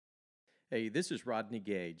Hey, this is Rodney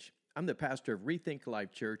Gage. I'm the pastor of Rethink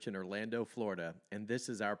Life Church in Orlando, Florida, and this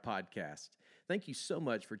is our podcast. Thank you so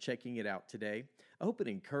much for checking it out today. I hope it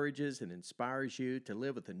encourages and inspires you to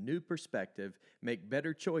live with a new perspective, make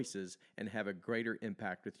better choices, and have a greater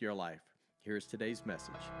impact with your life. Here's today's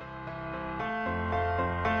message. All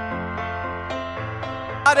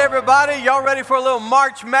right, everybody, y'all ready for a little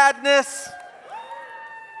March Madness?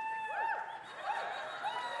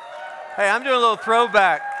 Hey, I'm doing a little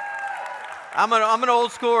throwback. I'm an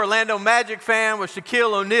old school Orlando Magic fan with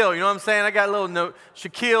Shaquille O'Neal. You know what I'm saying? I got a little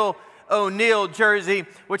Shaquille O'Neal jersey,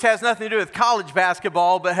 which has nothing to do with college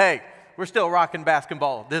basketball, but hey, we're still rocking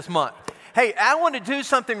basketball this month. Hey, I want to do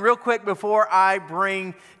something real quick before I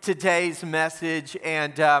bring today's message.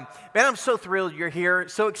 And man, I'm so thrilled you're here,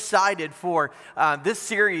 so excited for this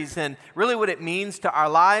series and really what it means to our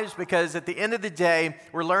lives, because at the end of the day,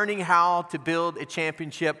 we're learning how to build a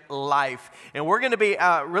championship life. And we're going to be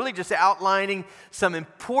really just outlining some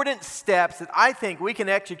important steps that I think we can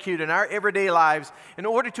execute in our everyday lives in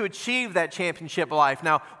order to achieve that championship life.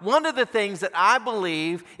 Now, one of the things that I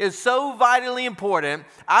believe is so vitally important,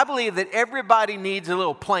 I believe that everybody needs a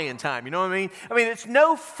little playing time. You know what I mean? I mean, it's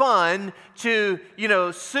no fun to,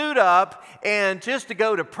 suit up and just to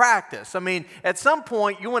go to practice. I mean, at some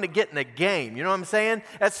point, you want to get in the game. You know what I'm saying?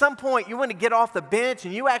 At some point, you want to get off the bench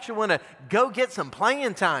and you actually want to go get some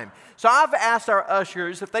playing time. So I've asked our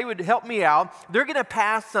ushers if they would help me out. They're going to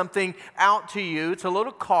pass something out to you. It's a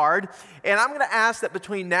little card. And I'm going to ask that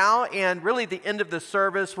between now and really the end of the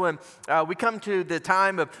service, when we come to the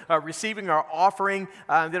time of receiving our offering,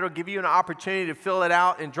 that'll give you an opportunity to fill it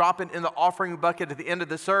out and drop it in the offering bucket at the end of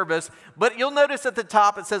the service. But you'll notice at the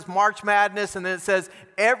top it says March Madness, and then it says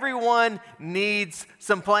everyone needs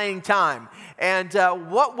some playing time. And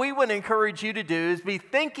what we would encourage you to do is be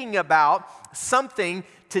thinking about something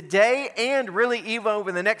today and really even over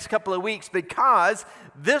the next couple of weeks, because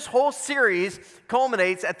this whole series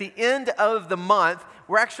culminates at the end of the month.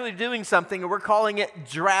 We're actually doing something, and we're calling it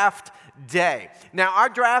Draft Day. Now, our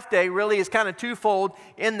draft day really is kind of twofold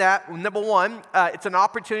in that, number one, it's an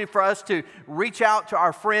opportunity for us to reach out to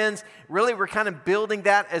our friends. Really, we're kind of building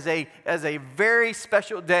that as a very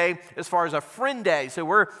special day as far as a friend day. So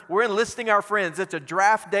we're enlisting our friends. It's a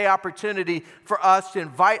draft day opportunity for us to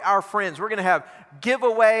invite our friends. We're going to have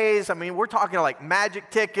giveaways. I mean, we're talking like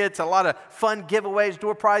magic tickets, a lot of fun giveaways,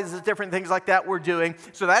 door prizes, different things like that we're doing.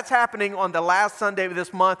 So that's happening on the last Sunday of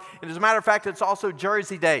this month. And as a matter of fact, it's also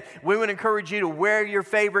Jersey Day. We would encourage you to wear your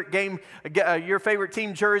favorite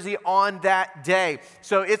team jersey on that day.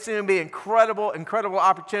 So it's going to be incredible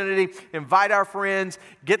opportunity. Invite our friends,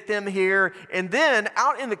 get them here. And then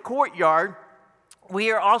out in the courtyard,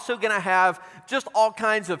 we are also going to have just all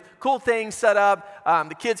kinds of cool things set up.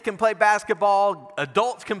 The kids can play basketball.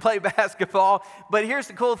 Adults can play basketball. But here's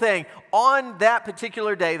the cool thing. On that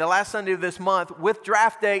particular day, the last Sunday of this month, with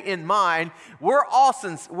draft day in mind, we're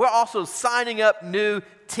also signing up new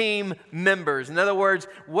team members. In other words,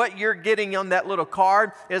 what you're getting on that little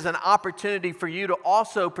card is an opportunity for you to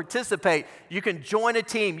also participate. You can join a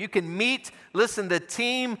team. You can meet, the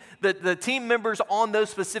team members on those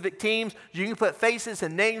specific teams. You can put faces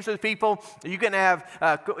and names with people. You can have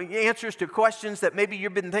answers to questions that maybe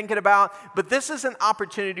you've been thinking about. But this is an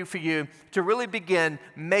opportunity for you to really begin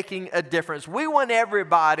making a difference. We want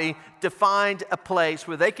everybody to find a place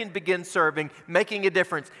where they can begin serving, making a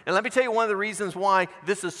difference. And let me tell you, one of the reasons why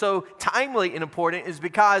this is so timely and important is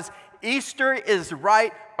because Easter is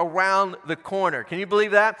right around the corner. Can you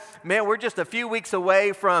believe that? Man, we're just a few weeks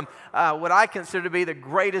away from what I consider to be the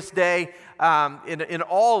greatest day in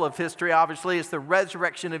all of history, obviously. It's the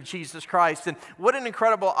resurrection of Jesus Christ. And what an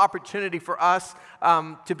incredible opportunity for us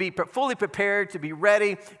to be fully prepared, to be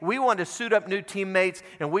ready. We want to suit up new teammates,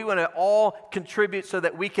 and we want to all contribute so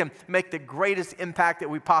that we can make the greatest impact that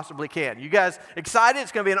we possibly can. You guys excited?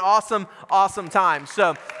 It's going to be an awesome time.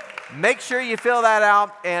 So make sure you fill that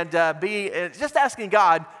out and be just asking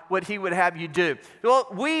God what He would have you do. Well,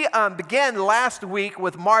 we began last week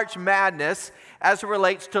with March Madness as it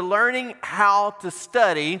relates to learning how to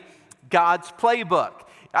study God's playbook.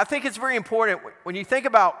 I think it's very important when you think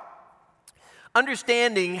about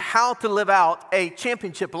understanding how to live out a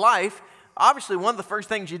championship life. Obviously, one of the first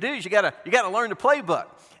things you do is you got to learn the playbook.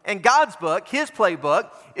 And God's book, his playbook,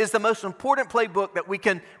 is the most important playbook that we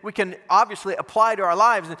can obviously apply to our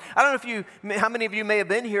lives. And I don't know how many of you may have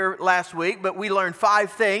been here last week, but we learned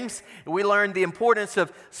 5 things. We learned the importance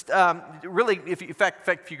of really, if you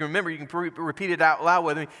can remember, you can repeat it out loud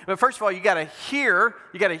with me. But first of all, you got to hear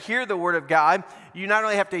the Word of God. You not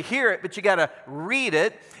only have to hear it, but you got to read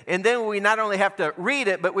it. And then we not only have to read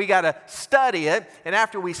it, but we got to study it. And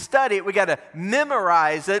after we study it, we got to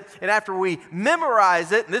memorize it. And after we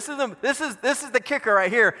memorize it, and this is the kicker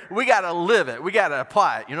right here, we got to live it. We got to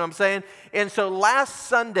apply it. You know what I'm saying? And so last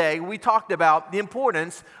Sunday, we talked about the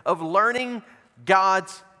importance of learning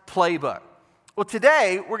God's playbook. Well,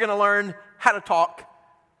 today, we're going to learn how to talk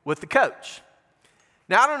with the coach.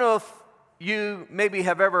 Now, I don't know if you maybe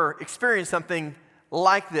have ever experienced something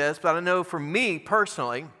like this, but I know for me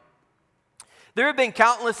personally, there have been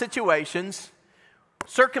countless situations,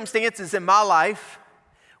 circumstances in my life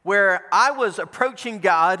where I was approaching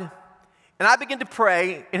God and I began to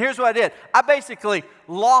pray, and here's what I did. I basically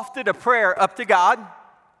lofted a prayer up to God, and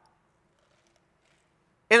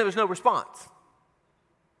there was no response.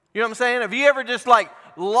 You know what I'm saying? Have you ever just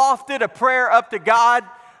lofted a prayer up to God,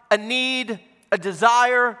 a need, a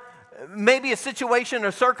desire, maybe a situation or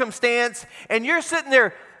circumstance, and you're sitting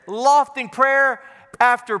there lofting prayer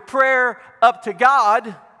after prayer up to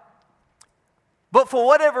God, but for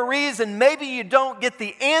whatever reason, maybe you don't get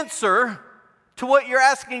the answer to what you're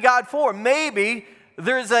asking God for. Maybe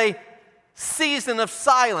there's a season of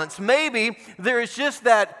silence. Maybe there's just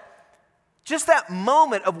that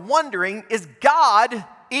moment of wondering, is God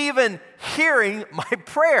even hearing my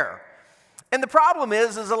prayer? And the problem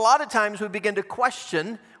is a lot of times we begin to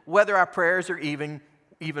question whether our prayers are even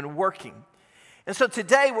working. And so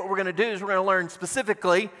today what we're going to do is we're going to learn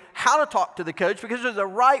specifically how to talk to the coach, because there's a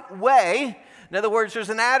right way. In other words, there's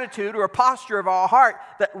an attitude or a posture of our heart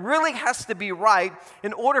that really has to be right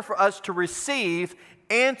in order for us to receive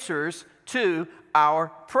answers to our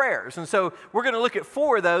prayers. And so we're going to look at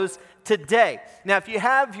 4 of those today. Now, if you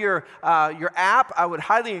have your app, I would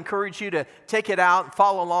highly encourage you to take it out and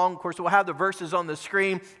follow along. Of course, we'll have the verses on the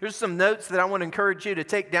screen. There's some notes that I want to encourage you to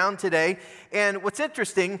take down today. And what's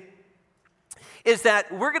interesting is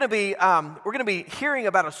that we're going to be hearing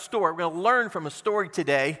about a story. We're going to learn from a story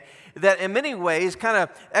today that in many ways kind of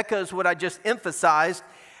echoes what I just emphasized.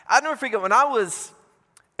 I'll never forget when I was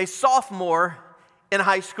a sophomore in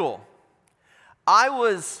high school. I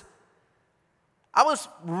was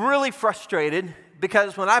really frustrated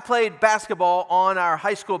because when I played basketball on our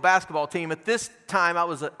high school basketball team, at this time I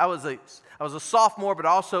was a sophomore, but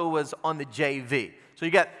also was on the JV. So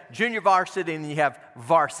you got junior varsity and you have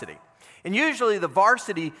varsity. And usually the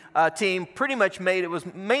varsity team was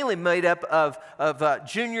mainly made up of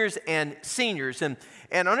juniors and seniors. And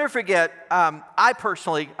I'll never forget, I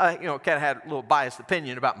personally, kind of had a little biased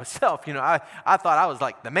opinion about myself. I thought I was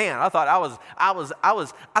like the man. I thought I was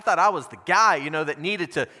the guy, that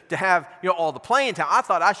needed to have, all the playing time. I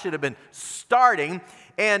thought I should have been starting.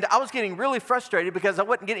 And I was getting really frustrated because I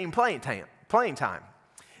wasn't getting playing time.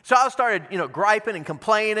 So I started, griping and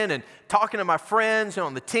complaining and talking to my friends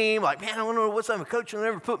on the team, like, man, I don't know what's up. Coach will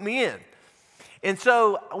never put me in. And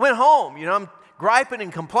so I went home, I'm griping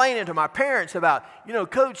and complaining to my parents about,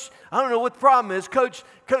 Coach, I don't know what the problem is. Coach,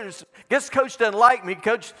 guess Coach doesn't like me.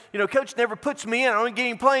 Coach never puts me in. I don't get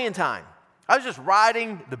any playing time. I was just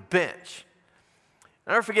riding the bench.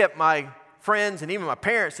 I'll never forget my friends and even my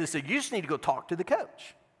parents, they said, you just need to go talk to the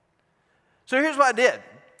coach. So here's what I did.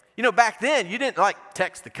 Back then, you didn't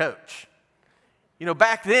text the coach.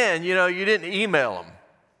 Back then, you didn't email him.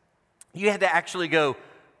 You had to actually go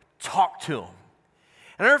talk to him.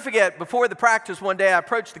 And I'll never forget, before the practice one day, I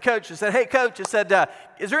approached the coach and said, hey, coach, I said,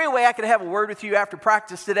 is there any way I could have a word with you after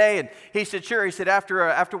practice today? And he said, sure. He said,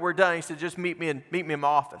 after we're done, he said, just meet me in my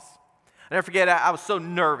office. I'll never forget, I was so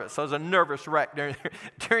nervous. I was a nervous wreck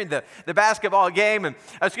during the basketball game,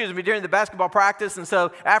 during the basketball practice. And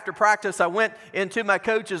so after practice, I went into my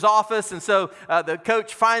coach's office. And so the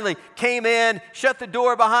coach finally came in, shut the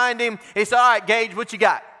door behind him. He said, all right, Gage, what you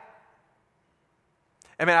got?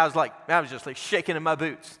 I was just shaking in my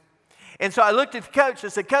boots. And so I looked at the coach. I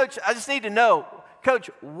said, Coach, I just need to know, Coach,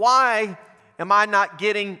 why am I not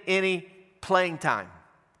getting any playing time?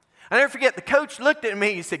 I'll never forget, the coach looked at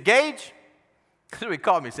me. He said, Gage, that's what he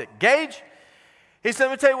called me. He said, Gage, he said,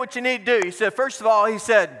 let me tell you what you need to do. He said, first of all, he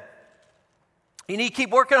said, you need to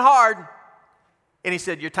keep working hard. And he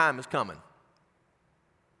said, your time is coming.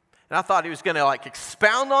 And I thought he was going to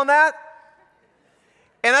expound on that.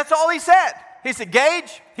 And that's all he said. He said,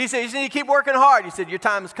 Gage, he said, you need to keep working hard. He said, your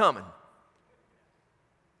time is coming.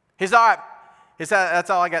 He said, all right. He said,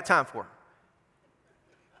 that's all I got time for.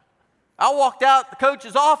 I walked out the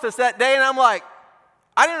coach's office that day and I'm like,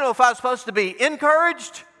 I didn't know if I was supposed to be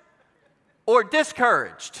encouraged or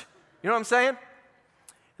discouraged. You know what I'm saying?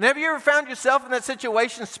 And have you ever found yourself in that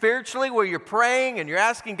situation spiritually where you're praying and you're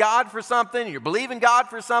asking God for something, and you're believing God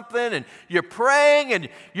for something, and you're praying and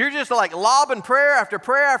you're just like lobbing prayer after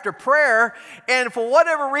prayer after prayer, and for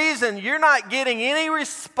whatever reason, you're not getting any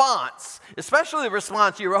response, especially the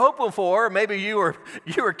response you were hoping for, or maybe you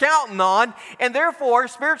were counting on, and therefore,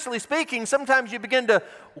 spiritually speaking, sometimes you begin to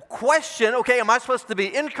question, okay, am I supposed to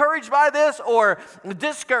be encouraged by this or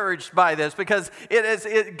discouraged by this? Because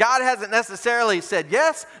God hasn't necessarily said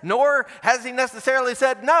yes, nor has he necessarily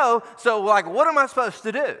said no. So like, what am I supposed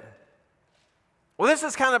to do? Well, this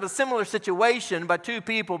is kind of a similar situation by two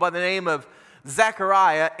people by the name of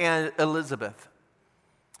Zechariah and Elizabeth.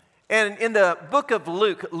 And in the book of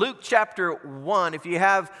Luke chapter 1, if you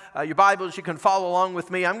have your Bibles, you can follow along with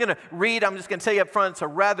me. I'm going to read, I'm just going to tell you up front, it's a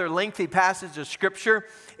rather lengthy passage of Scripture.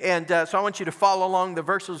 And so I want you to follow along. The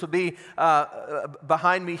verses will be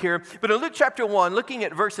behind me here. But in Luke chapter 1, looking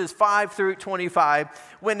at verses 5 through 25,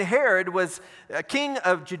 when Herod was king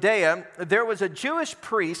of Judea, there was a Jewish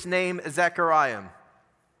priest named Zechariah.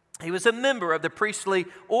 He was a member of the priestly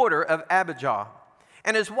order of Abijah.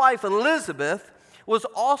 And his wife Elizabeth was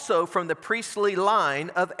also from the priestly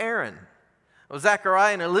line of Aaron. Well,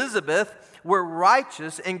 Zechariah and Elizabeth were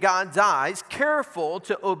righteous in God's eyes, careful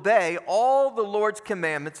to obey all the Lord's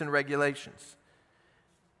commandments and regulations.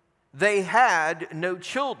 They had no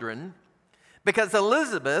children because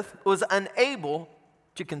Elizabeth was unable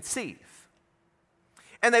to conceive.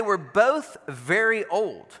 And they were both very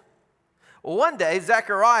old. One day,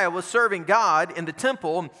 Zechariah was serving God in the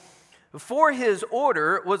temple, for his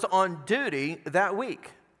order was on duty that week.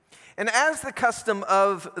 And as the custom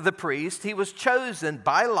of the priest, he was chosen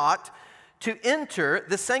by lot to enter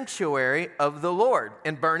the sanctuary of the Lord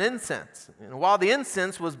and burn incense. And while the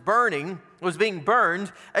incense was being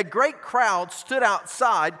burned, a great crowd stood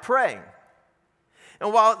outside praying.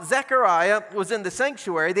 And while Zechariah was in the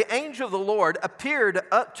sanctuary, the angel of the Lord appeared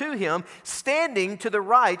up to him, standing to the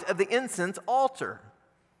right of the incense altar.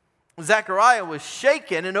 Zechariah was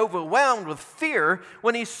shaken and overwhelmed with fear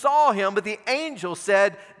when he saw him, but the angel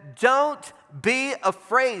said, "Don't be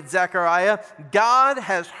afraid, Zechariah. God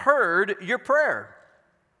has heard your prayer.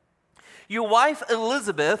 Your wife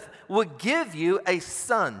Elizabeth will give you a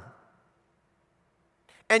son,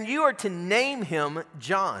 and you are to name him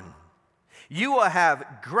John. You will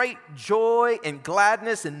have great joy and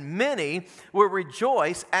gladness, and many will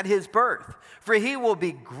rejoice at his birth, for he will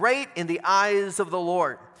be great in the eyes of the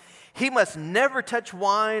Lord. He must never touch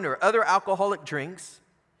wine or other alcoholic drinks.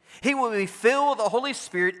 He will be filled with the Holy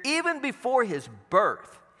Spirit even before his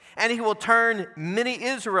birth, and he will turn many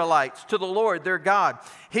Israelites to the Lord their God.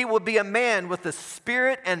 He will be a man with the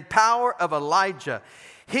spirit and power of Elijah.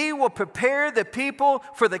 He will prepare the people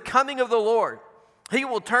for the coming of the Lord. He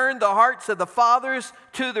will turn the hearts of the fathers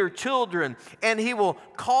to their children, and he will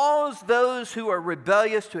cause those who are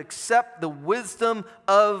rebellious to accept the wisdom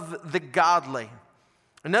of the godly."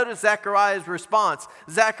 And notice Zechariah's response.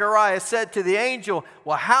 Zechariah said to the angel,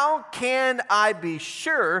 "Well, how can I be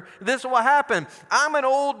sure this will happen? I'm an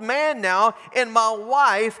old man now, and my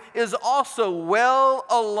wife is also well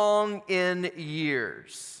along in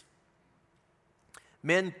years."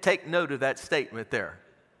 Men, take note of that statement there.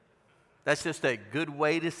 That's just a good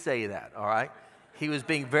way to say that, all right? He was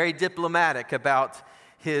being very diplomatic about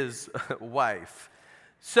his wife.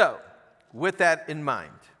 So, with that in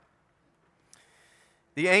mind,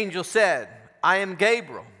 the angel said, "I am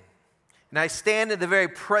Gabriel, and I stand in the very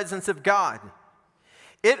presence of God.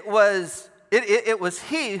 It was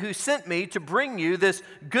he who sent me to bring you this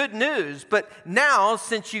good news. But now,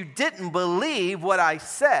 since you didn't believe what I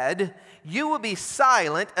said, you will be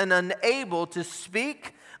silent and unable to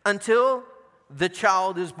speak until the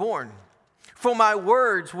child is born. For my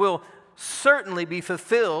words will certainly be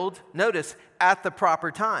fulfilled," notice, "at the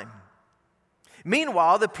proper time."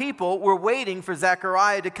 Meanwhile, the people were waiting for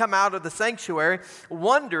Zechariah to come out of the sanctuary,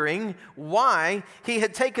 wondering why he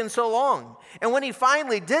had taken so long. And when he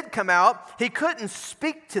finally did come out, he couldn't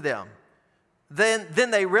speak to them. Then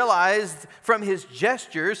they realized from his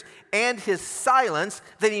gestures and his silence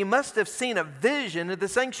that he must have seen a vision of the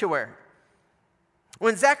sanctuary.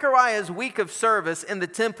 When Zechariah's week of service in the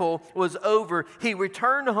temple was over, he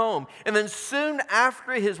returned home. And then soon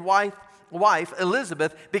after, his wife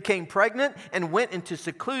Elizabeth became pregnant and went into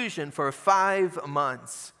seclusion for 5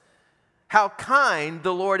 months. "How kind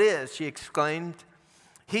the Lord is," she exclaimed.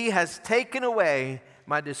 "He has taken away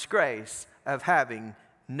my disgrace of having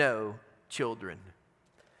no children."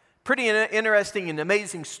 Pretty interesting and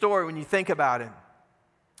amazing story when you think about it.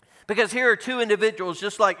 Because here are two individuals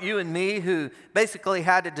just like you and me who basically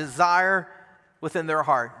had a desire within their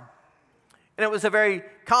heart. And it was a very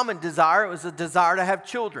common desire. It was a desire to have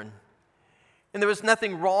children. And there was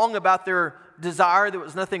nothing wrong about their desire. There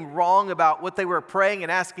was nothing wrong about what they were praying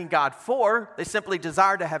and asking God for. They simply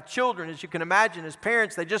desired to have children. As you can imagine, as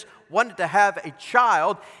parents, they just wanted to have a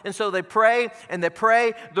child. And so they pray and they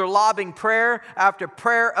pray. They're lobbing prayer after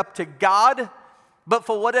prayer up to God. But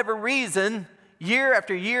for whatever reason, year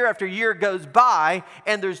after year after year goes by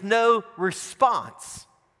and there's no response.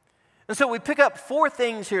 And so we pick up four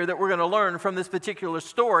things here that we're going to learn from this particular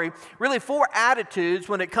story. Really four attitudes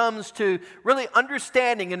when it comes to really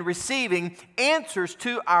understanding and receiving answers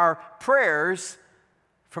to our prayers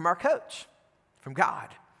from our coach, from God.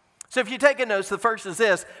 So if you take a note, the first is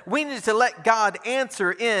this: we need to let God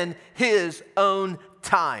answer in His own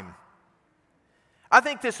time. I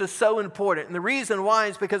think this is so important. And the reason why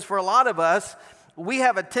is because for a lot of us, we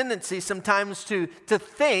have a tendency sometimes to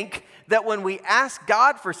think that when we ask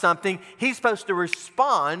God for something, He's supposed to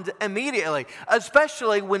respond immediately,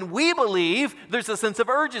 especially when we believe there's a sense of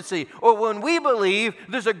urgency, or when we believe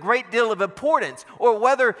there's a great deal of importance, or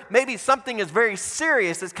whether maybe something is very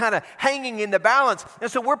serious, it's kind of hanging in the balance.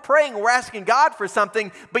 And so we're praying, we're asking God for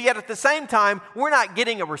something, but yet at the same time, we're not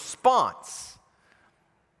getting a response.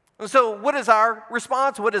 And so what is our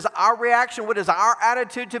response? What is our reaction? What is our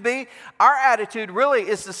attitude to be? Our attitude really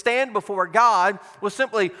is to stand before God with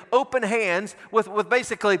simply open hands, with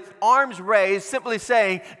basically arms raised, simply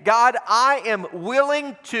saying, God, I am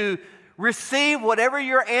willing to receive whatever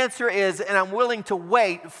your answer is, and I'm willing to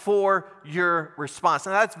wait for your response.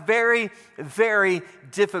 And that's very, very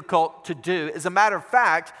difficult to do. As a matter of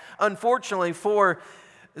fact, unfortunately for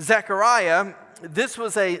Zechariah, this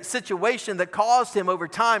was a situation that caused him over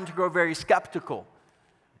time to grow very skeptical.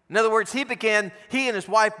 In other words, he and his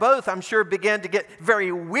wife both, I'm sure, began to get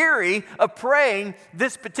very weary of praying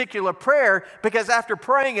this particular prayer, because after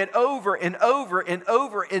praying it over and over and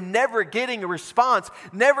over and never getting a response,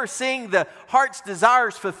 never seeing the heart's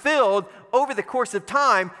desires fulfilled over the course of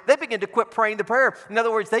time, they began to quit praying the prayer. In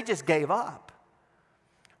other words, they just gave up.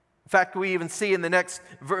 In fact, we even see in the next,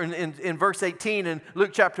 in verse 18 in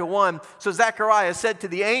Luke chapter 1, so Zechariah said to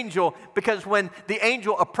the angel, because when the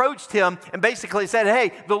angel approached him and basically said,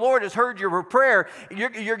 hey, the Lord has heard your prayer,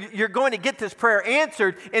 you're going to get this prayer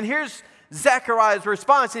answered. And here's Zechariah's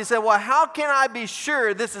response. He said, well, how can I be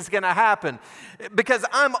sure this is going to happen? Because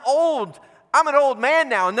I'm old. I'm an old man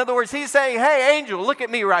now. In other words, he's saying, hey, angel, look at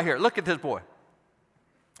me right here. Look at this boy.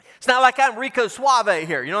 It's not like I'm Rico Suave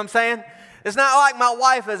here. You know what I'm saying? It's not like my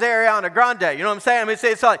wife is Ariana Grande. You know what I'm saying? I mean,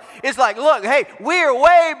 it's like, look, hey, we're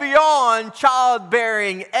way beyond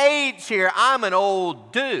childbearing age here. I'm an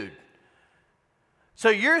old dude. So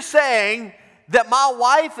you're saying that my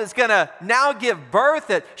wife is going to now give birth,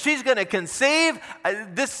 that she's going to conceive?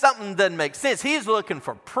 This something doesn't make sense. He's looking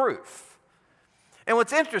for proof. And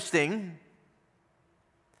what's interesting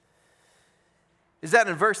is that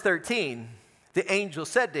in verse 13, the angel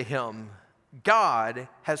said to him, God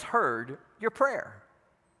has heard your prayer.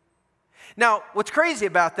 Now, what's crazy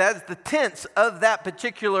about that is the tense of that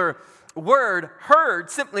particular word, heard,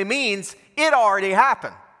 simply means it already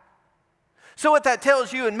happened. So what that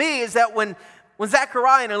tells you and me is that when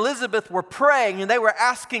Zechariah and Elizabeth were praying and they were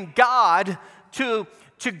asking God to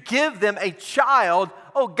give them a child,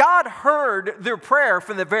 God heard their prayer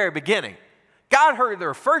from the very beginning. God heard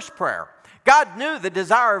their first prayer. God knew the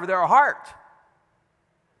desire of their heart.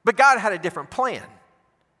 But God had a different plan.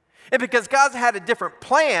 And because God had a different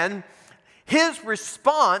plan, His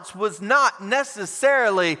response was not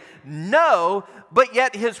necessarily no, but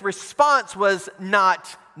yet His response was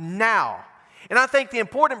not now. And I think the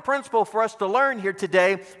important principle for us to learn here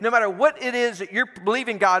today, no matter what it is that you're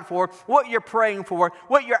believing God for, what you're praying for,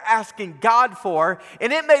 what you're asking God for,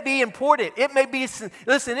 and it may be important, it may be,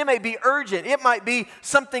 it may be urgent, it might be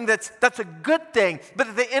something that's a good thing, but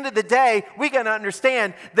at the end of the day, we got to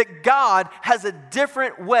understand that God has a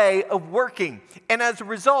different way of working. And as a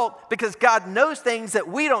result, because God knows things that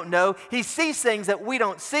we don't know, He sees things that we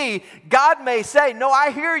don't see, God may say, no,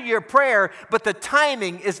 I hear your prayer, but the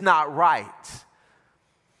timing is not right.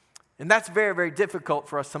 And that's very, very difficult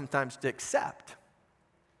for us sometimes to accept.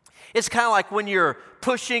 It's kind of like when you're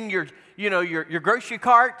pushing your grocery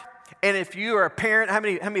cart, and if you are a parent, how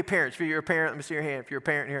many parents? If you're a parent, let me see your hand. If you're a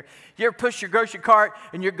parent here, you ever push your grocery cart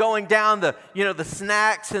and you're going down the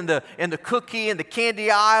snacks and the cookie and the candy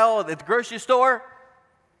aisle at the grocery store?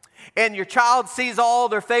 And your child sees all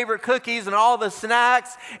their favorite cookies and all the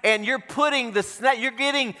snacks, and you're putting the snack, you're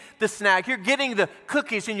getting the snack, you're getting the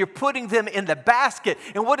cookies, and you're putting them in the basket.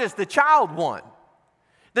 And what does the child want?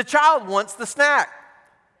 The child wants the snack.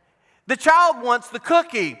 The child wants the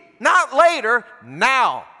cookie, not later,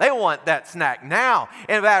 now. They want that snack now.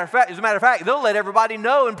 And as a matter of fact, they'll let everybody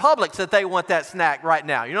know in Publix that they want that snack right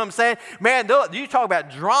now. You know what I'm saying? Man, you talk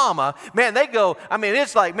about drama. Man, they go, I mean,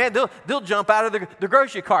 it's like, man, they'll jump out of the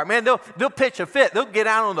grocery cart. Man, they'll pitch a fit. They'll get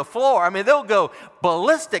out on the floor. I mean, they'll go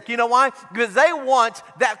ballistic. You know why? Because they want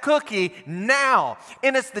that cookie now.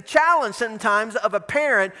 And it's the challenge sometimes of a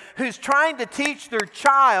parent who's trying to teach their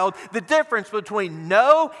child the difference between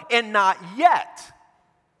no and not yet.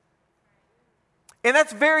 And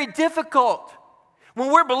that's very difficult.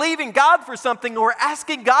 When we're believing God for something or we're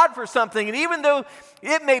asking God for something, and even though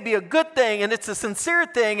it may be a good thing and it's a sincere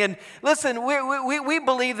thing, and listen, we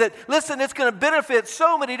believe that, listen, it's going to benefit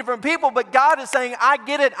so many different people, but God is saying, I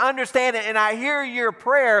get it, I understand it, and I hear your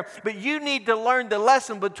prayer, but you need to learn the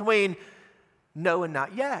lesson between no and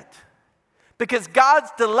not yet. Because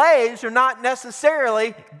God's delays are not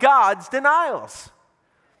necessarily God's denials.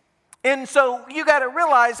 And so you got to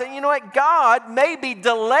realize that, you know what, God may be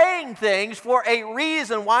delaying things for a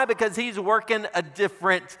reason. Why? Because He's working a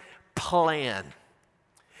different plan.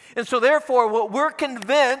 And so therefore, what we're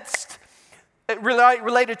convinced,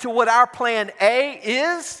 related to what our plan A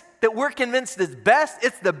is, that we're convinced is best,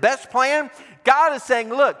 it's the best plan, God is saying,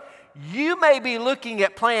 look, you may be looking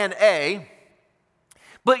at plan A,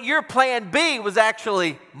 but your plan B was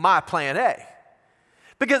actually my plan A.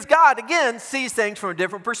 Because God, again, sees things from a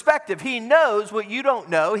different perspective. He knows what you don't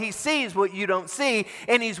know. He sees what you don't see.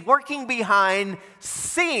 And He's working behind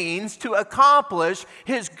scenes to accomplish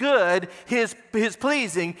His good, His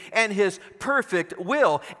pleasing, and His perfect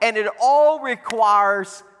will. And it all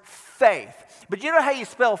requires faith. But you know how you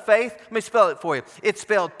spell faith? Let me spell it for you. It's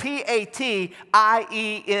spelled Patience.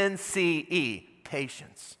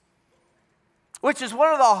 Patience. Which is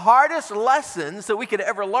one of the hardest lessons that we could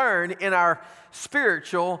ever learn in our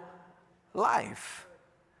spiritual life.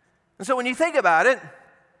 And so when you think about it,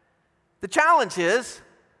 the challenge is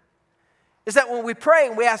that when we pray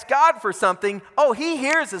and we ask God for something, He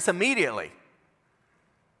hears us immediately.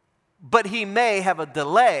 But He may have a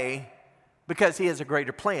delay because He has a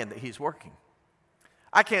greater plan that He's working.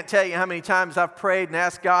 I can't tell you how many times I've prayed and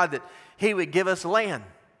asked God that He would give us land.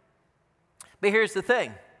 But here's the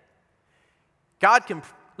thing. God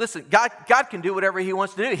can do whatever He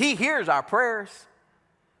wants to do. He hears our prayers.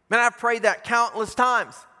 Man, I've prayed that countless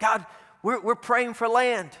times. God, we're praying for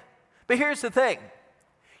land. But here's the thing.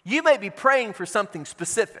 You may be praying for something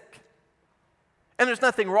specific. And there's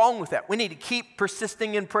nothing wrong with that. We need to keep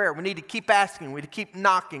persisting in prayer. We need to keep asking. We need to keep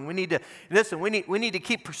knocking. We need to, we need to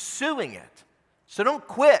keep pursuing it. So don't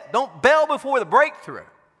quit. Don't bail before the breakthrough.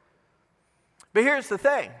 But here's the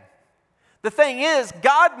thing. The thing is,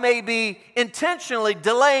 God may be intentionally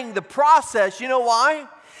delaying the process. You know why?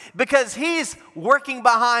 Because He's working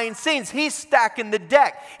behind scenes. He's stacking the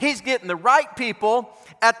deck. He's getting the right people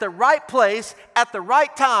at the right place at the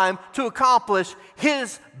right time to accomplish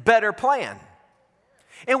His better plan.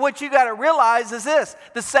 And what you got to realize is this.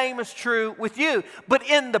 The same is true with you. But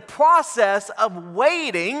in the process of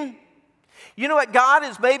waiting, you know what God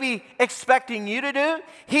is maybe expecting you to do?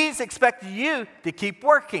 He's expecting you to keep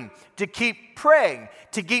working, to keep praying,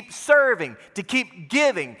 to keep serving, to keep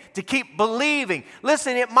giving, to keep believing.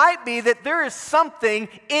 Listen, it might be that there is something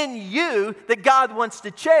in you that God wants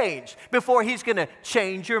to change before He's going to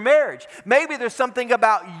change your marriage. Maybe there's something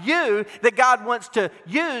about you that God wants to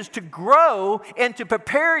use to grow and to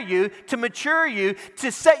prepare you, to mature you,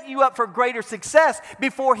 to set you up for greater success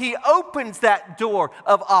before He opens that door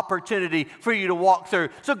of opportunity for you to walk through.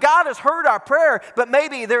 So God has heard our prayer, but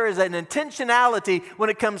maybe there is an intentionality when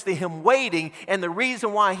it comes to Him waiting, and the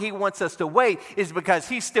reason why He wants us to wait is because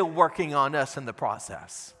He's still working on us in the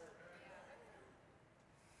process.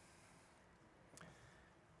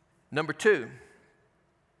 Number 2.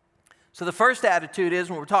 So the first attitude is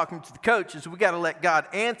when we're talking to the coach is we got to let God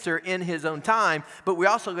answer in His own time, but we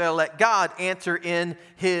also got to let God answer in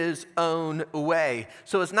His own way.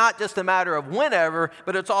 So it's not just a matter of whenever,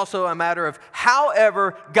 but it's also a matter of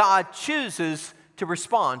however God chooses to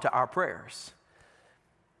respond to our prayers.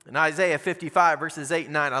 In Isaiah 55, verses 8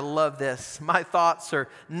 and 9, I love this. My thoughts are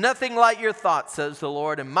nothing like your thoughts, says the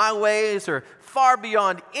Lord, and my ways are far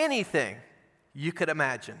beyond anything you could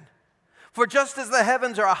imagine. For just as the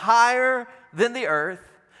heavens are higher than the earth,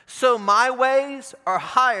 so my ways are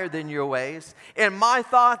higher than your ways, and my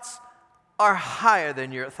thoughts are higher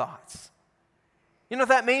than your thoughts. You know what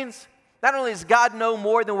that means? Not only does God know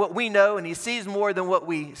more than what we know, and He sees more than what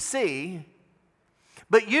we see,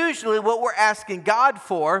 but usually what we're asking God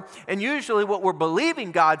for, and usually what we're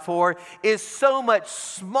believing God for, is so much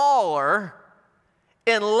smaller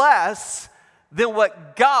and less than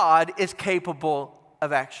what God is capable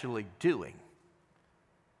of actually doing.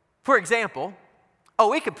 For example,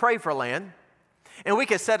 we could pray for land, and we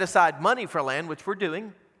could set aside money for land, which we're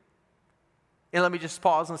doing. And let me just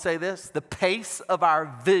pause and say this. The pace of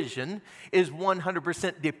our vision is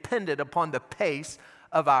 100% dependent upon the pace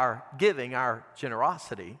of our giving, our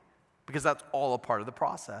generosity, because that's all a part of the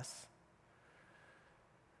process.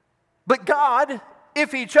 But God,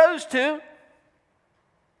 if He chose to,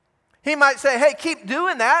 He might say, hey, keep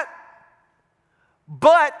doing that.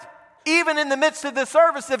 But even in the midst of the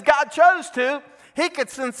service, if God chose to, He could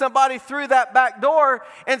send somebody through that back door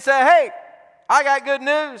and say, hey, I got good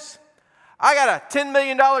news. I got a $10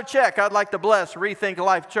 million check I'd like to bless Rethink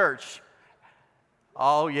Life Church.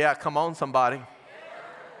 Oh, yeah, come on, somebody.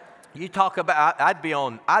 You talk about, I'd be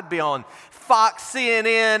on Fox,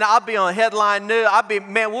 CNN, I'll be on Headline News.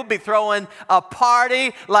 We'll be throwing a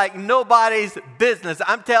party like nobody's business.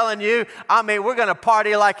 I'm telling you, we're going to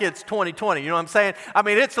party like it's 2020. You know what I'm saying?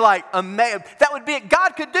 It's like amazing. That would be it.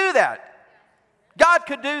 God could do that. God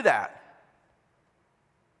could do that.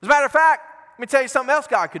 As a matter of fact, let me tell you something else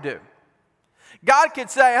God could do. God could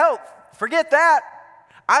say, oh, forget that.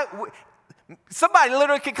 Somebody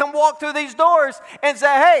literally could come walk through these doors and say,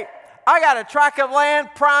 hey, I got a tract of land,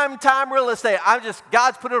 prime time real estate.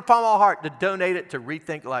 God's put it upon my heart to donate it to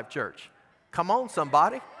Rethink Life Church. Come on,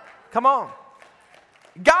 somebody. Come on.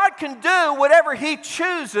 God can do whatever He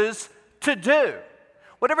chooses to do.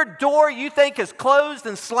 Whatever door you think is closed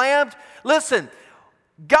and slammed, listen,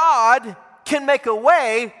 God can make a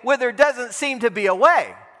way where there doesn't seem to be a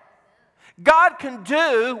way. God can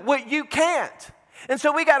do what you can't. And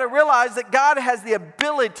so we got to realize that God has the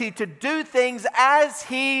ability to do things as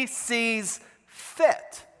He sees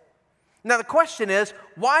fit. Now the question is,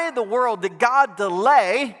 why in the world did God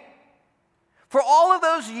delay for all of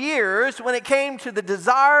those years when it came to the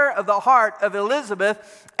desire of the heart of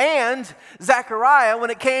Elizabeth and Zechariah when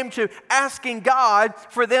it came to asking God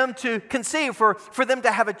for them to conceive, for them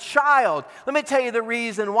to have a child? Let me tell you the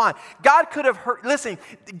reason why. God could have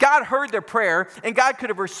God heard their prayer, and God could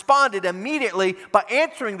have responded immediately by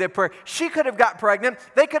answering their prayer. She could have got pregnant,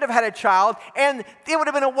 they could have had a child, and it would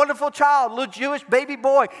have been a wonderful child, a little Jewish baby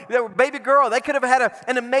boy, baby girl. They could have had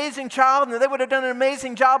an amazing child, and they would have done an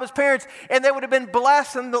amazing job as parents, and they would have been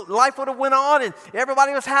blessed, and life would have went on, and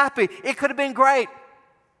everybody was happy. It could have been great.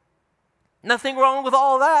 Nothing wrong with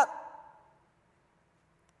all of that.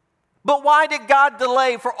 But why did God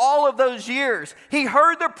delay for all of those years? He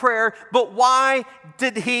heard their prayer, but why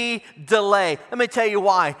did He delay? Let me tell you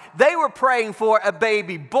why. They were praying for a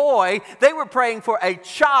baby boy. They were praying for a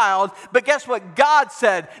child. But guess what? God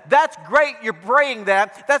said, that's great you're praying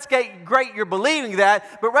that. That's great you're believing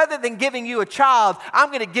that. But rather than giving you a child, I'm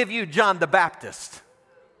going to give you John the Baptist.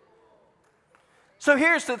 So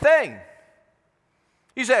here's the thing.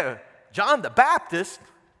 You say, John the Baptist?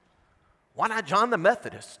 Why not John the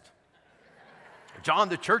Methodist? John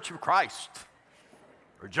the Church of Christ,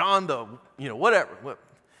 or John the, whatever.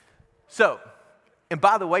 So, and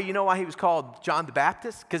by the way, you know why he was called John the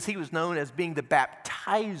Baptist? Because he was known as being the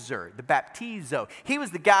baptizer, the baptizo. He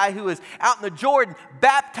was the guy who was out in the Jordan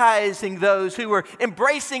baptizing those who were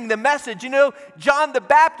embracing the message. John the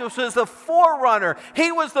Baptist was the forerunner.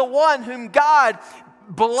 He was the one whom God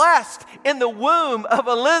blessed in the womb of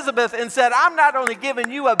Elizabeth and said, I'm not only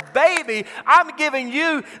giving you a baby, I'm giving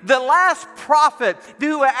you the last prophet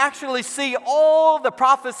who will actually see all the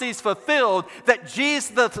prophecies fulfilled that Jesus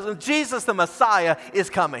the Messiah is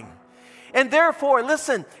coming. And therefore,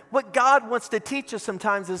 listen, what God wants to teach us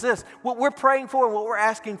sometimes is this. What we're praying for and what we're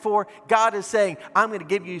asking for, God is saying, I'm going to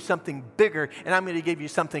give you something bigger and I'm going to give you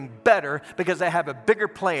something better because I have a bigger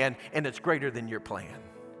plan and it's greater than your plan.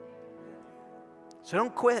 So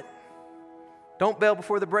don't quit. Don't bail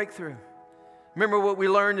before the breakthrough. Remember what we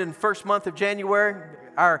learned in the first month of January,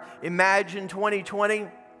 our Imagine 2020?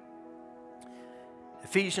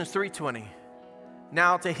 Ephesians 3:20.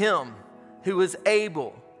 Now to Him who is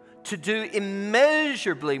able to do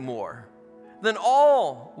immeasurably more than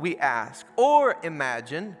all we ask or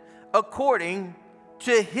imagine, according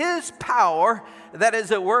to His power that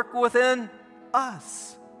is at work within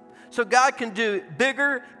us. So God can do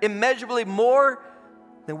bigger, immeasurably more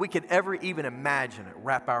than we could ever even imagine it,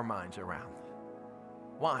 wrap our minds around.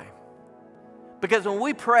 Why? Because when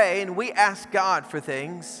we pray and we ask God for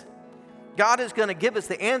things, God is going to give us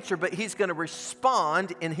the answer, but He's going to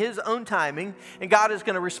respond in His own timing, and God is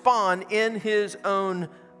going to respond in His own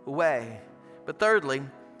way. But thirdly,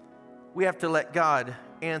 we have to let God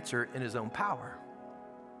answer in His own power.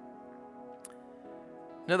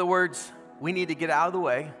 In other words, we need to get out of the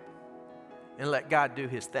way and let God do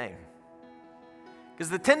His thing. Because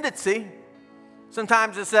the tendency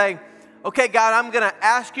sometimes to say, okay, God, I'm going to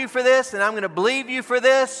ask you for this and I'm going to believe you for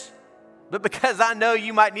this, but because I know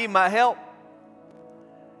you might need my help,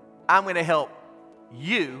 I'm going to help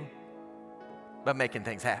you by making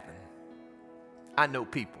things happen. I know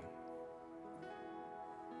people.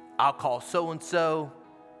 I'll call so-and-so.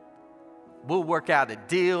 We'll work out a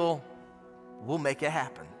deal. We'll make it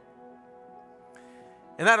happen.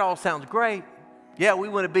 And that all sounds great. Yeah, we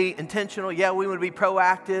want to be intentional. Yeah, we want to be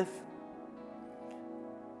proactive.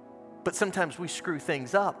 But sometimes we screw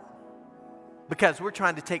things up because we're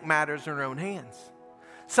trying to take matters in our own hands.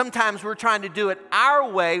 Sometimes we're trying to do it our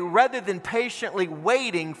way rather than patiently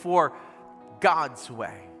waiting for God's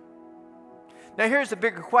way. Now here's a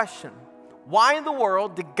bigger question. Why in the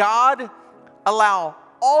world did God allow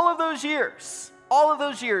all of those years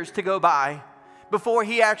to go by before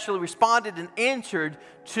he actually responded and answered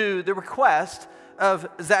to the request of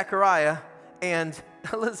Zechariah and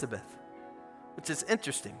Elizabeth? Which is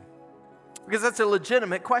interesting, because that's a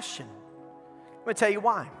legitimate question. Let me tell you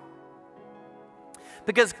why.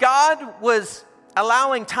 Because God was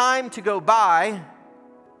allowing time to go by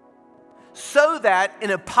so that an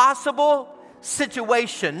impossible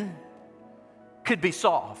situation could be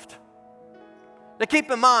solved. Now keep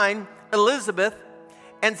in mind, Elizabeth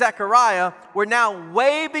and Zechariah were now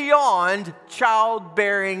way beyond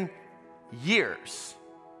childbearing years.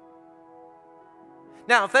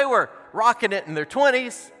 Now, if they were rocking it in their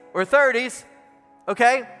 20s or 30s,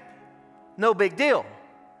 okay, no big deal.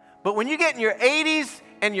 But when you get in your 80s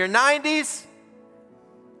and your 90s,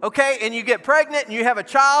 okay, and you get pregnant and you have a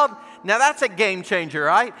child, now that's a game changer,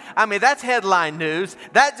 right? I mean, that's headline news.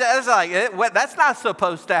 That's not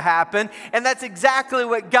supposed to happen. And that's exactly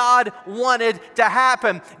what God wanted to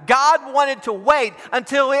happen. God wanted to wait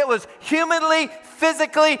until it was humanly,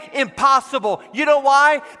 physically impossible. You know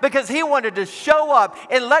why? Because he wanted to show up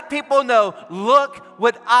and let people know, look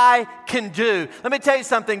what I can do. Let me tell you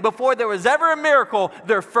something. Before there was ever a miracle,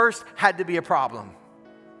 there first had to be a problem.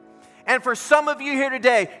 And for some of you here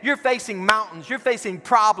today, you're facing mountains, you're facing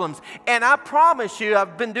problems. And I promise you,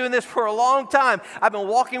 I've been doing this for a long time. I've been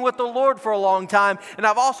walking with the Lord for a long time. And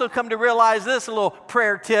I've also come to realize this, a little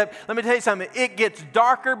prayer tip. Let me tell you something. It gets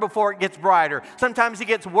darker before it gets brighter. Sometimes it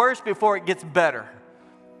gets worse before it gets better.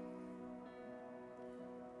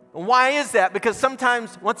 And why is that? Because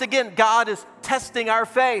sometimes, once again, God is testing our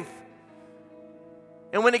faith.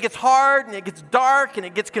 And when it gets hard and it gets dark and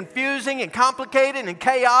it gets confusing and complicated and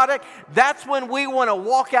chaotic, that's when we want to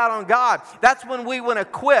walk out on God. That's when we want to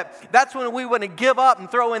quit. That's when we want to give up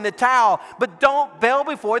and throw in the towel. But don't bail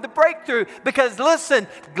before the breakthrough, because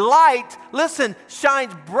light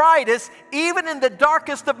shines brightest even in the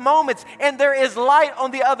darkest of moments. And there is light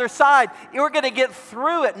on the other side. We're going to get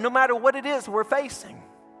through it no matter what it is we're facing.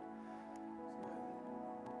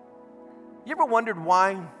 You ever wondered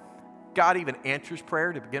why God even answers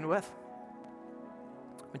prayer to begin with?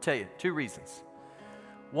 Let me tell you, 2 reasons.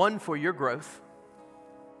 One, for your growth.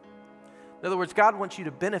 In other words, God wants you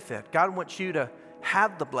to benefit. God wants you to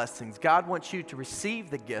have the blessings. God wants you to receive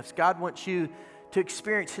the gifts. God wants you to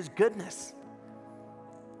experience his goodness.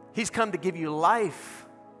 He's come to give you life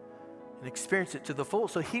and experience it to the full.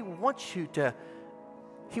 So he wants you to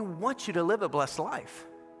live a blessed life.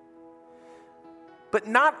 But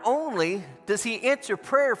not only does he answer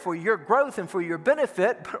prayer for your growth and for your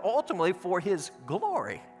benefit, but ultimately for his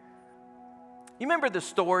glory. You remember the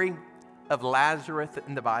story of Lazarus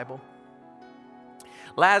in the Bible?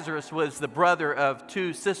 Lazarus was the brother of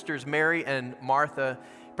 2 sisters, Mary and Martha.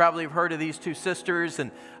 You probably have heard of these 2 sisters,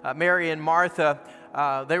 and Mary and Martha,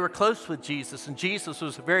 they were close with Jesus, and Jesus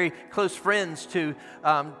was very close friends to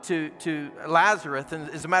Lazarus. And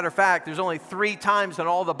as a matter of fact, there's only 3 times in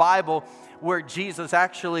all the Bible where Jesus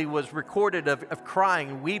actually was recorded of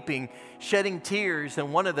crying, weeping, shedding tears,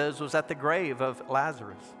 and one of those was at the grave of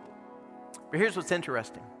Lazarus. But here's what's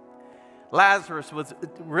interesting. Lazarus was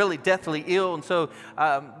really deathly ill, and so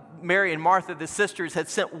Mary and Martha, the sisters, had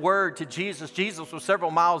sent word to Jesus. Jesus was several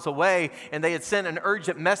miles away, and they had sent an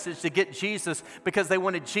urgent message to get Jesus because they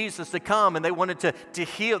wanted Jesus to come, and they wanted to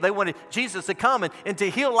heal. They wanted Jesus to come and to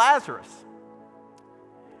heal Lazarus.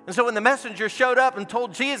 And so when the messenger showed up and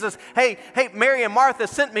told Jesus, hey, Mary and Martha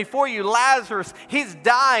sent me for you, Lazarus, he's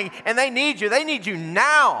dying, and they need you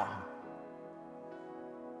now.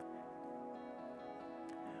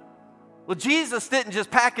 Well, Jesus didn't just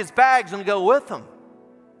pack his bags and go with them.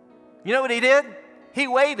 You know what he did? He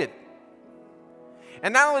waited.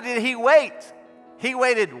 And not only did he wait, he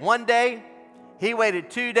waited 1 day, he waited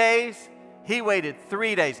 2 days, he waited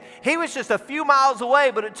 3 days. He was just a few miles away,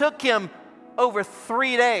 but it took him over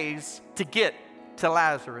 3 days to get to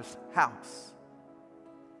Lazarus' house.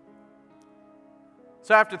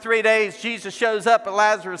 So after 3 days, Jesus shows up at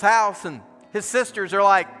Lazarus' house, and his sisters are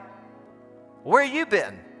like, where you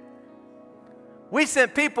been? We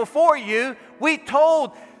sent people for you. We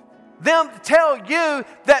told them to tell you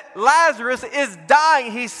that Lazarus is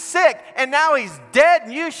dying. He's sick, and now he's dead,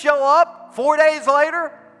 and you show up 4 days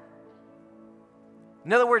later?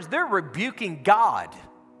 In other words, they're rebuking God.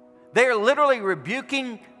 They are literally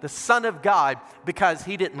rebuking the Son of God because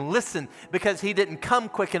he didn't listen, because he didn't come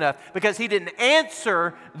quick enough, because he didn't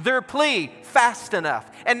answer their plea fast enough.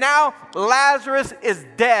 And now Lazarus is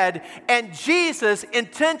dead, and Jesus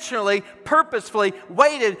intentionally, purposefully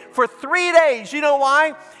waited for 3 days. You know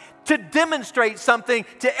why? To demonstrate something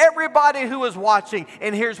to everybody who was watching.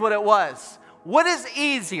 And here's what it was. What is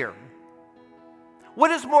easier?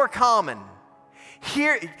 What is more common?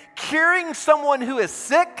 Curing someone who is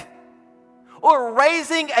sick, or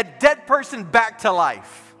raising a dead person back to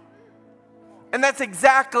life? And that's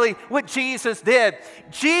exactly what Jesus did.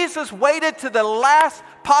 Jesus waited to the last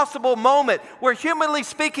possible moment where, humanly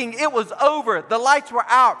speaking, it was over. The lights were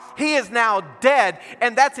out. He is now dead.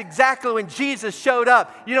 And that's exactly when Jesus showed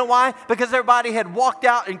up. You know why? Because everybody had walked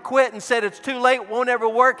out and quit and said, it's too late, won't ever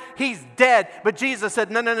work. He's dead. But Jesus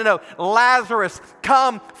said, no. Lazarus,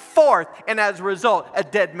 come forth. And as a result, a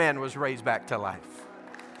dead man was raised back to life.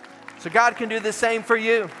 So God can do the same for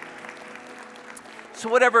you. So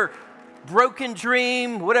whatever broken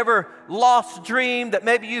dream, whatever lost dream that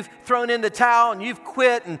maybe you've thrown in the towel and you've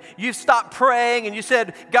quit and you've stopped praying and you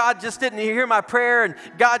said, God just didn't hear my prayer and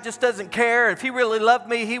God just doesn't care. If he really loved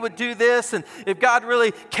me, he would do this. And if God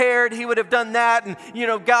really cared, he would have done that. And,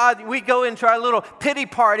 God, we go into our little pity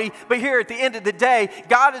party. But here at the end of the day,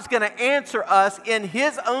 God is going to answer us in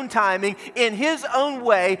his own timing, in his own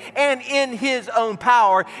way, and in his own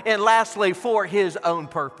power. And lastly, for his own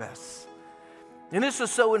purpose. And this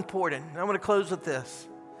is so important. I'm going to close with this.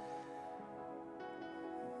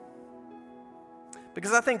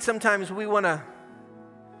 Because I think sometimes we want to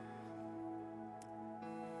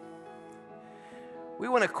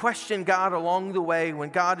question God along the way when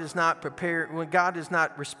God is not prepared, when God is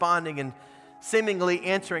not responding and seemingly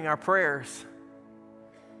answering our prayers.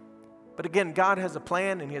 But again, God has a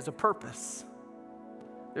plan and he has a purpose.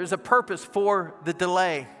 There's a purpose for the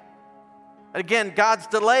delay. Again, God's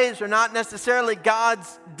delays are not necessarily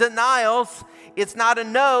God's denials. It's not a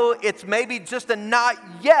no. It's maybe just a not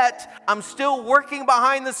yet. I'm still working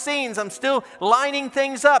behind the scenes. I'm still lining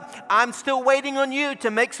things up. I'm still waiting on you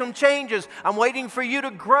to make some changes. I'm waiting for you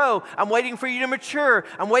to grow. I'm waiting for you to mature.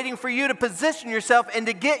 I'm waiting for you to position yourself and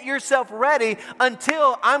to get yourself ready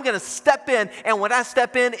until I'm going to step in. And when I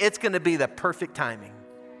step in, it's going to be the perfect timing.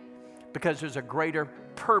 Because there's a greater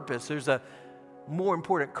purpose. There's a more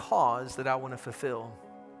important cause that I want to fulfill.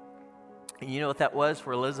 And you know what that was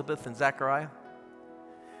for Elizabeth and Zechariah?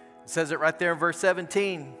 It says it right there in verse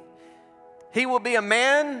 17. He will be a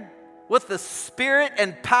man with the spirit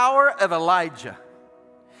and power of Elijah.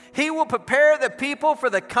 He will prepare the people for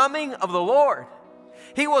the coming of the Lord.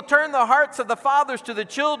 He will turn the hearts of the fathers to the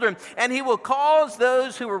children, and he will cause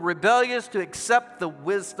those who are rebellious to accept the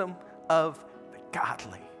wisdom of the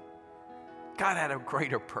godly. God had a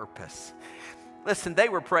greater purpose. Listen, they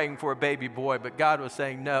were praying for a baby boy, but God was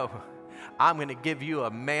saying, no, I'm going to give you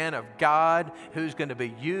a man of God who's going to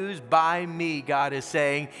be used by me, God is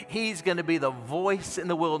saying. He's going to be the voice in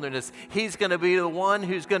the wilderness. He's going to be the one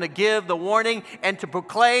who's going to give the warning and to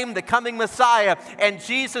proclaim the coming Messiah. And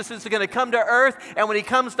Jesus is going to come to earth, and when he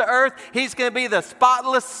comes to earth, he's going to be the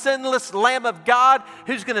spotless, sinless Lamb of God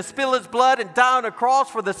who's going to spill his blood and die on a cross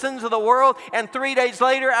for the sins of the world. And 3 days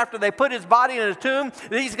later, after they put his body in a tomb,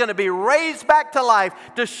 he's going to be raised back to life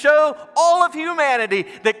to show all of humanity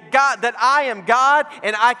that I am God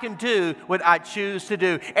and I can do what I choose to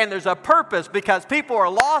do. And there's a purpose because people are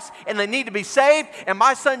lost and they need to be saved. And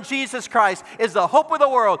my son Jesus Christ is the hope of the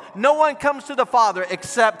world. No one comes to the Father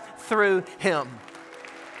except through him.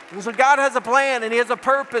 And so God has a plan and he has a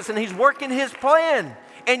purpose and he's working his plan.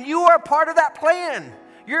 And you are a part of that plan.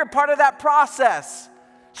 You're a part of that process.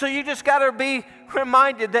 So you just got to be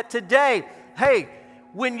reminded that today, hey,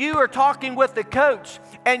 when you are talking with the coach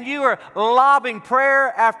and you are lobbing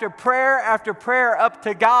prayer after prayer after prayer up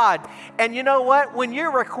to God, and you know what? When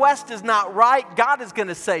your request is not right, God is going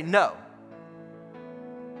to say no.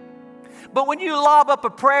 But when you lob up a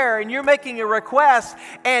prayer and you're making a request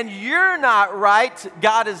and you're not right,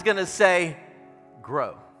 God is going to say,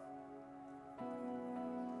 grow.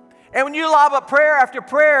 And when you lob up prayer after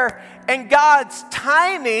prayer and God's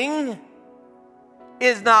timing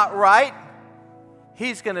is not right,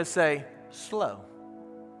 he's going to say, slow.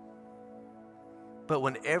 But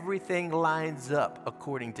when everything lines up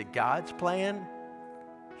according to God's plan,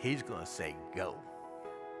 he's going to say, go.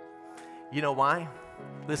 You know why?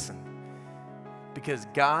 Listen, because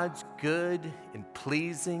God's good and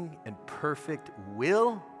pleasing and perfect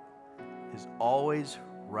will is always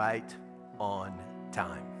right on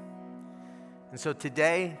time. And so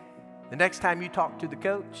today, the next time you talk to the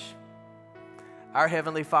coach, our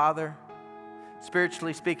Heavenly Father,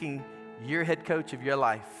 spiritually speaking, your head coach of your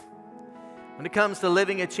life. When it comes to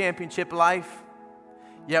living a championship life,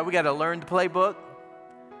 yeah, we got to learn the playbook,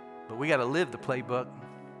 but we got to live the playbook.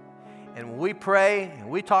 And when we pray and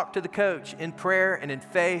we talk to the coach in prayer and in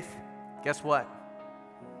faith, guess what?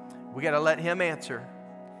 We got to let him answer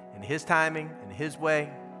in his timing, in his way,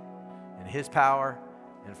 in his power,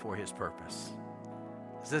 and for his purpose.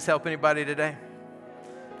 Does this help anybody today?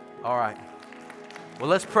 All right. Well,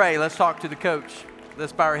 let's pray. Let's talk to the coach.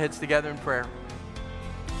 Let's bow our heads together in prayer.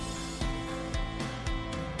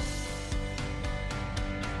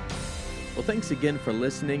 Well, thanks again for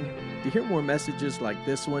listening. To hear more messages like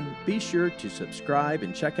this one, be sure to subscribe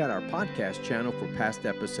and check out our podcast channel for past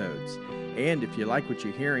episodes. And if you like what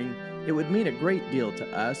you're hearing, it would mean a great deal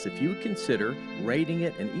to us if you would consider rating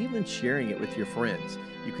it and even sharing it with your friends.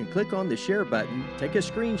 You can click on the share button, take a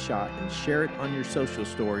screenshot, and share it on your social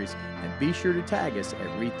stories, and be sure to tag us at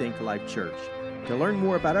Rethink Life Church. To learn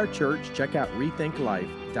more about our church, check out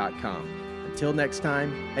rethinklife.com. Until next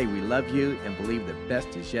time, hey, we love you and believe the best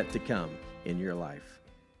is yet to come in your life.